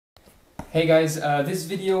Hey guys, this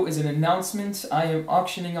video is an announcement. I am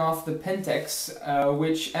auctioning off the Pentex,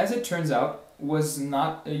 which, as it turns out, was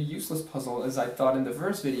not a useless puzzle as I thought in the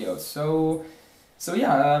first video. So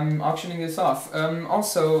yeah, I'm auctioning this off.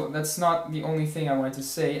 Also, that's not the only thing I wanted to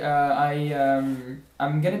say. I'm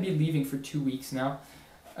gonna be leaving for 2 weeks now.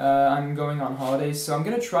 I'm going on holidays, so I'm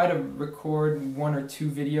gonna try to record 1 or 2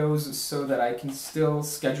 videos so that I can still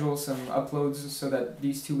schedule some uploads so that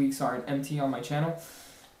these 2 weeks aren't empty on my channel.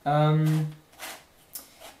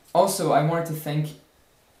 Also, I wanted to thank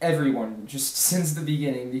everyone just since the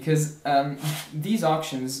beginning because these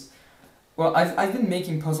auctions, well, I've been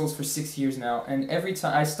making puzzles for 6 years now, and every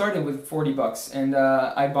time I started with 40 bucks, and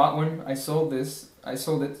I bought one, I sold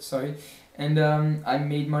it, sorry, and I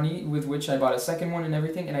made money, with which I bought a second one and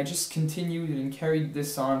everything, and I just continued and carried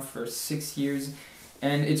this on for 6 years.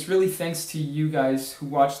 And it's really thanks to you guys who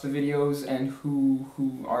watch the videos and who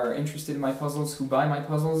are interested in my puzzles, who buy my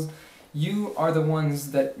puzzles. You are the ones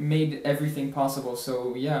that made everything possible,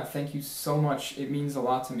 so yeah, thank you so much. It means a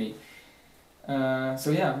lot to me. So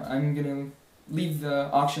yeah, I'm gonna leave the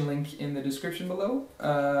auction link in the description below.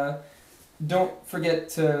 Don't forget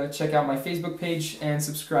to check out my Facebook page and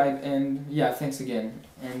subscribe, and yeah, thanks again.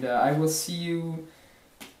 And I will see you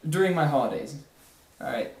during my holidays.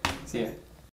 Alright, see ya.